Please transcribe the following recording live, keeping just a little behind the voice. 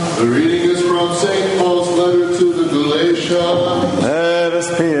The reading is from St. Paul's letter to the Galatians. Let us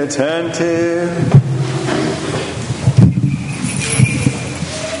be attentive.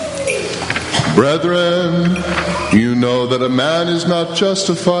 Brethren, you know that a man is not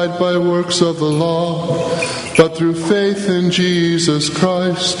justified by works of the law, but through faith in Jesus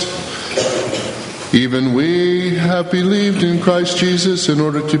Christ. Even we have believed in Christ Jesus in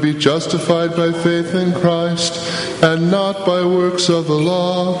order to be justified by faith in Christ, and not by works of the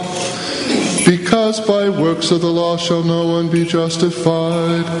law, because by works of the law shall no one be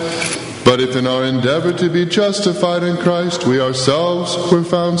justified. But if in our endeavor to be justified in Christ we ourselves were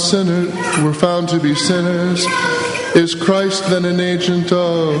found to be sinners, is Christ then an agent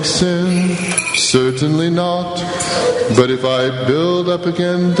of sin? Certainly not. But if I build up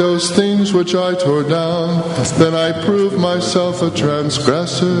again those things which I tore down, then I prove myself a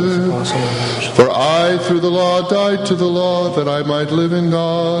transgressor. For I, through the law, died to the law that I might live in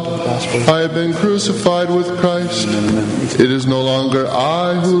God. I have been crucified with Christ. It is no longer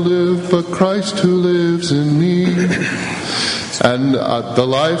I who live, but Christ who lives in me. And the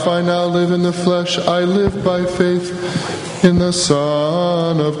life I now live in the flesh, I live by faith in the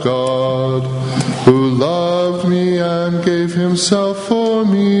Son of God, who loved me and gave himself for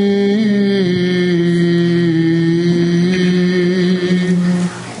me.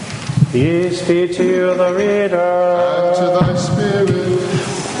 Peace be to you, the reader. And to thy spirit.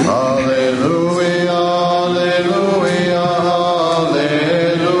 Alleluia, alleluia, alleluia.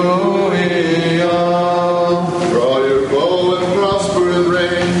 Draw your bow and prosper and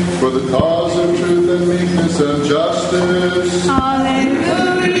reign for the cause of truth and meekness and justice.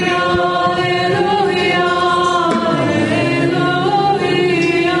 Alleluia, alleluia, alleluia.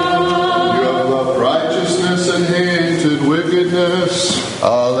 You have loved righteousness and hated wickedness.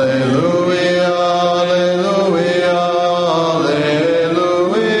 Alleluia, alleluia, alleluia.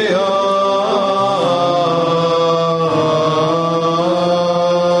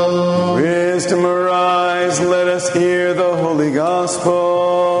 Wisdom arise, let us hear the Holy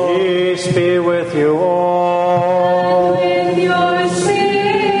Gospel. Peace be with you all. With your spirit.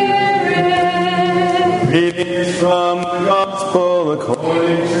 Readings from the Gospel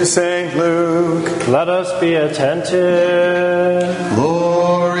according to St. Luke. Let us be attentive.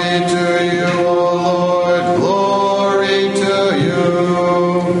 Glory to you, O Lord, glory to you.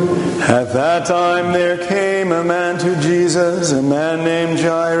 At that time there came a man to Jesus, a man named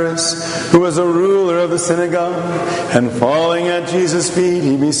Jairus, who was a ruler of the synagogue. And falling at Jesus' feet,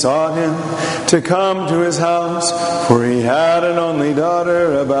 he besought him to come to his house, for he had an only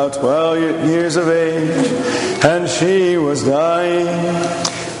daughter, about 12 years of age, and she was dying.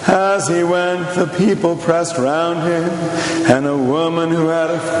 As he went, the people pressed round him, and a woman who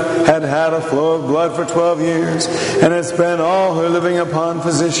had had a flow of blood for 12 years, and had spent all her living upon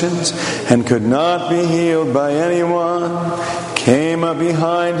physicians, and could not be healed by anyone, came up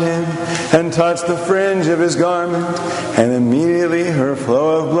behind him, and touched the fringe of his garment, and immediately her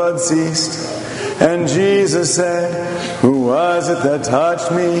flow of blood ceased. And Jesus said, "Who was it that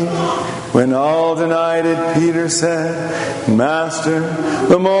touched me?" When all denied it, Peter said, "Master,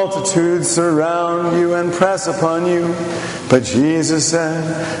 the multitudes surround you and press upon you." But Jesus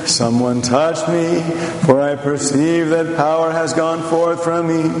said, "Someone touched me, for I perceive that power has gone forth from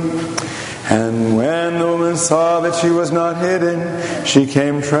me." And when the woman saw that she was not hidden, she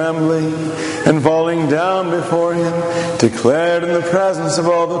came trembling, and falling down before him, declared in the presence of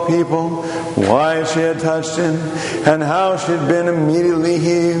all the people why she had touched him, and how she had been immediately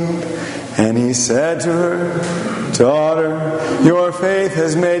healed. And he said to her, "Daughter, your faith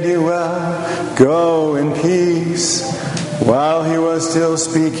has made you well. Go in peace." While he was still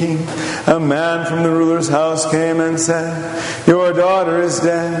speaking, a man from the ruler's house came and said, "Your daughter is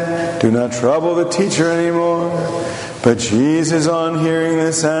dead. Do not trouble the teacher anymore." But Jesus, on hearing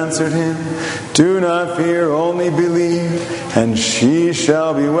this, answered him, "Do not fear, only believe, and she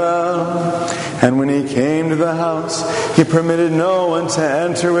shall be well." And when he came to the house, he permitted no one to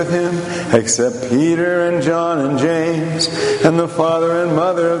enter with him except Peter and John and James and the father and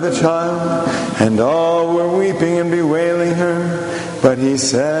mother of the child. And all were weeping and bewailing her. But he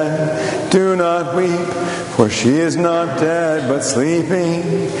said, "Do not weep, for she is not dead, but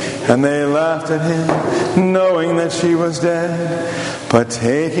sleeping." And they laughed at him, knowing that she was dead. But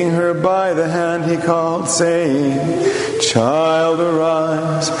taking her by the hand, he called, saying, "Child,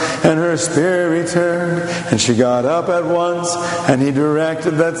 arise." And her spirit returned, and she got up at once, and he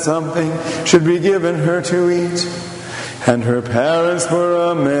directed that something should be given her to eat. And her parents were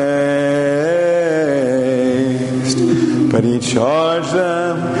amazed. But he charged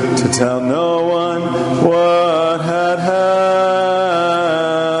them to tell no one what had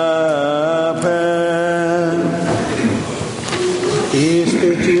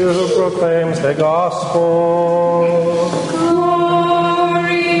proclaims the gospel.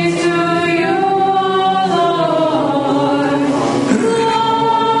 Glory to you, Lord.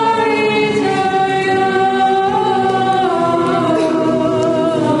 Glory to you.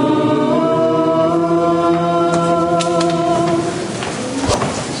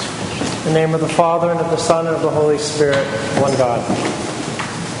 In the name of the Father, and of the Son, and of the Holy Spirit, one God.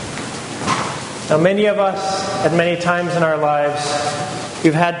 Now, many of us, at many times in our lives,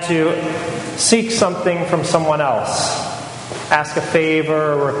 we've had to seek something from someone else, ask a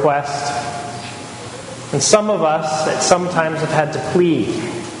favor or request. And some of us, at some times, have had to plead.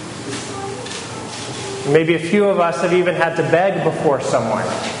 Maybe a few of us have even had to beg before someone.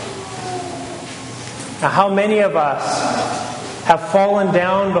 Now, how many of us have fallen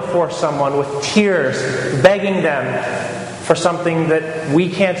down before someone with tears, begging them for something that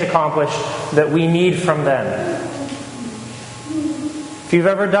we can't accomplish, that we need from them? If you've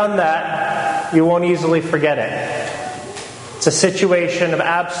ever done that, you won't easily forget it. It's a situation of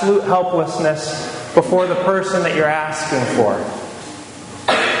absolute helplessness before the person that you're asking for.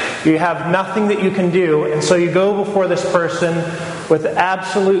 You have nothing that you can do, and so you go before this person with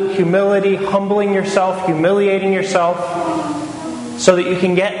absolute humility, humbling yourself, humiliating yourself, so that you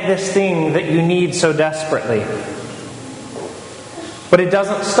can get this thing that you need so desperately. But it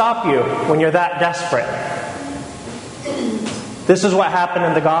doesn't stop you when you're that desperate. This is what happened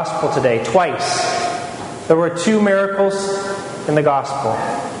in the gospel today, twice. There were 2 miracles in the gospel,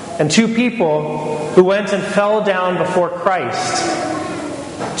 and 2 people who went and fell down before Christ.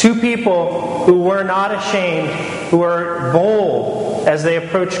 2 people who were not ashamed, who were bold as they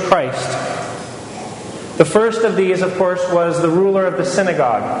approached Christ. The first of these, of course, was the ruler of the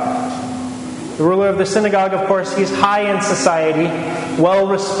synagogue. The ruler of the synagogue, of course, he's high in society, well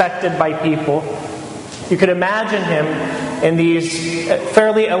respected by people. You could imagine him in these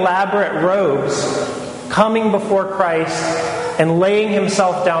fairly elaborate robes, coming before Christ and laying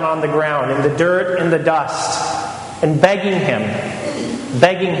himself down on the ground, in the dirt, in the dust, and begging him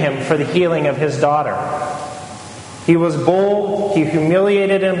for the healing of his daughter. He was bold, he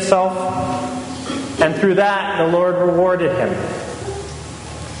humiliated himself, and through that, the Lord rewarded him.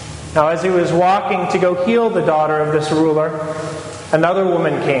 Now, as he was walking to go heal the daughter of this ruler, another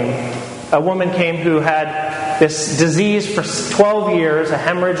woman came. A woman came who had this disease for 12 years, a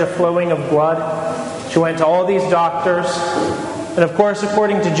hemorrhage, a flowing of blood. She went to all these doctors. And of course,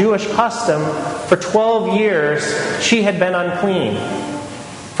 according to Jewish custom, for 12 years, she had been unclean.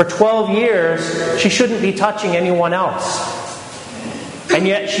 For 12 years, she shouldn't be touching anyone else. And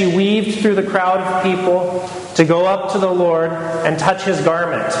yet she weaved through the crowd of people to go up to the Lord and touch his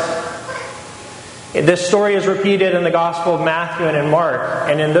garment. This story is repeated in the Gospel of Matthew and in Mark.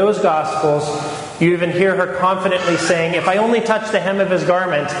 And in those Gospels, you even hear her confidently saying, "If I only touch the hem of his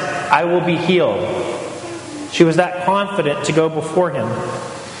garment, I will be healed." She was that confident to go before him.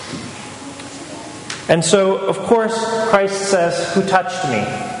 And so, of course, Christ says, "Who touched me?"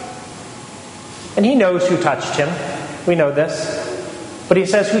 And he knows who touched him. We know this. But he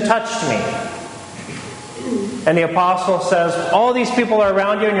says, "Who touched me?" And the apostle says, "All these people are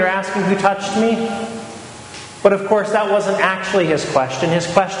around you and you're asking who touched me?" But of course, that wasn't actually his question. His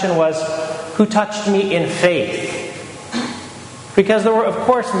question was, "Who touched me in faith?" Because there were, of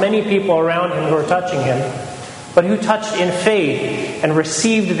course, many people around him who were touching him, but who touched in faith and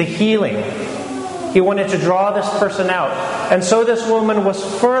received the healing. He wanted to draw this person out. And so this woman was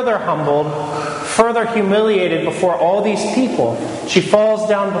further humbled, further humiliated before all these people. She falls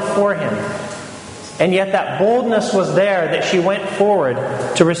down before him. And yet that boldness was there that she went forward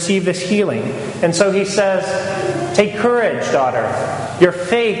to receive this healing. And so he says, "Take courage, daughter. Your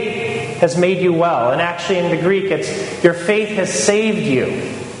faith has made you well." And actually in the Greek it's, "Your faith has saved you.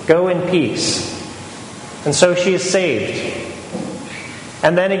 Go in peace." And so she is saved.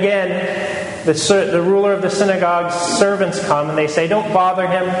 And then again, the ruler of the synagogue's servants come and they say, "Don't bother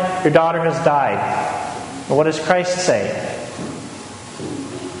him. Your daughter has died." And what does Christ say?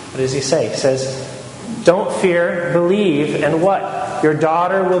 What does he say? He says, "Don't fear, believe, and what? Your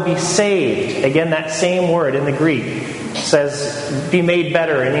daughter will be saved." Again, that same word in the Greek says, "be made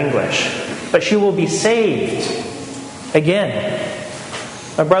better" in English. But she will be saved. Again.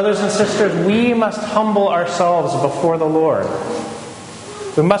 My brothers and sisters, we must humble ourselves before the Lord.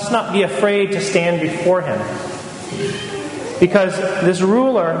 We must not be afraid to stand before him. Because this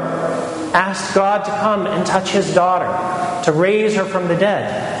ruler asked God to come and touch his daughter, to raise her from the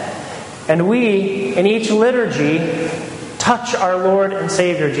dead. And we, in each liturgy, touch our Lord and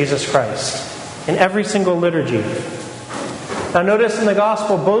Savior Jesus Christ. In every single liturgy. Now notice in the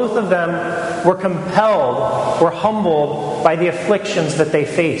gospel, both of them were compelled, were humbled by the afflictions that they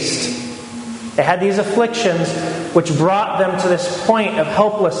faced. They had these afflictions which brought them to this point of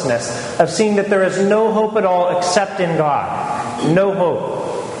helplessness, of seeing that there is no hope at all except in God. No hope.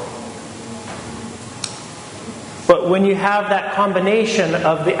 But when you have that combination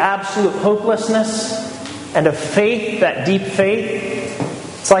of the absolute hopelessness and of faith, that deep faith,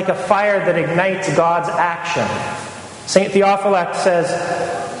 it's like a fire that ignites God's action. St. Theophylact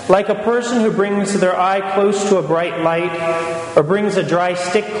says, like a person who brings their eye close to a bright light or brings a dry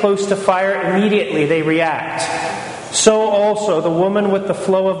stick close to fire, immediately they react. So also the woman with the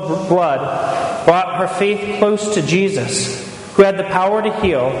flow of blood brought her faith close to Jesus, who had the power to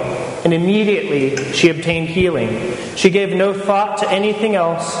heal, and immediately she obtained healing. She gave no thought to anything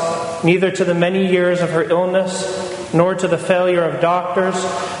else, neither to the many years of her illness, nor to the failure of doctors.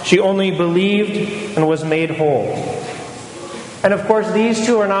 She only believed and was made whole. And of course, these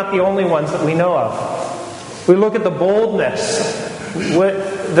two are not the only ones that we know of. We look at the boldness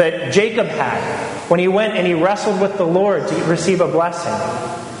that Jacob had when he went and he wrestled with the Lord to receive a blessing.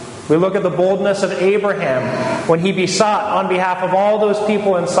 We look at the boldness of Abraham when he besought on behalf of all those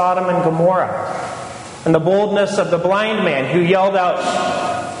people in Sodom and Gomorrah. And the boldness of the blind man who yelled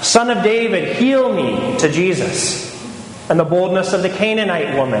out, "Son of David, heal me," to Jesus. And the boldness of the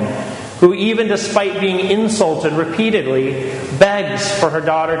Canaanite woman who, even despite being insulted repeatedly, begs for her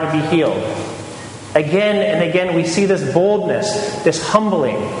daughter to be healed. Again and again we see this boldness, this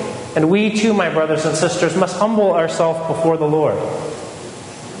humbling. And we too, my brothers and sisters, must humble ourselves before the Lord.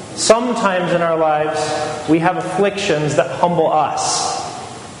 Sometimes in our lives, we have afflictions that humble us.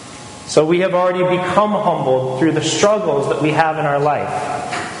 So we have already become humbled through the struggles that we have in our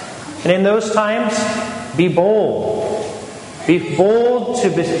life. And in those times, be bold. Be bold to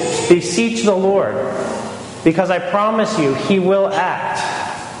beseech the Lord, because I promise you, He will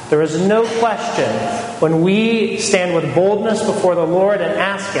act. There is no question when we stand with boldness before the Lord and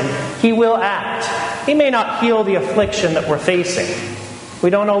ask Him, He will act. He may not heal the affliction that we're facing. We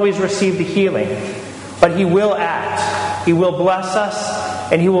don't always receive the healing, but He will act. He will bless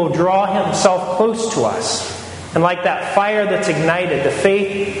us, and He will draw Himself close to us. And like that fire that's ignited, the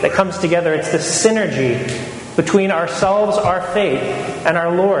faith that comes together, it's the synergy between ourselves, our faith, and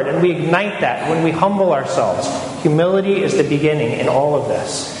our Lord. And we ignite that when we humble ourselves. Humility is the beginning in all of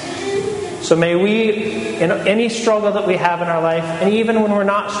this. So may we, in any struggle that we have in our life, and even when we're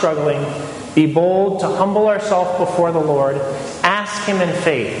not struggling, be bold to humble ourselves before the Lord, ask Him in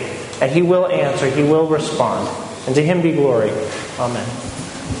faith, and He will answer, He will respond. And to Him be glory. Amen.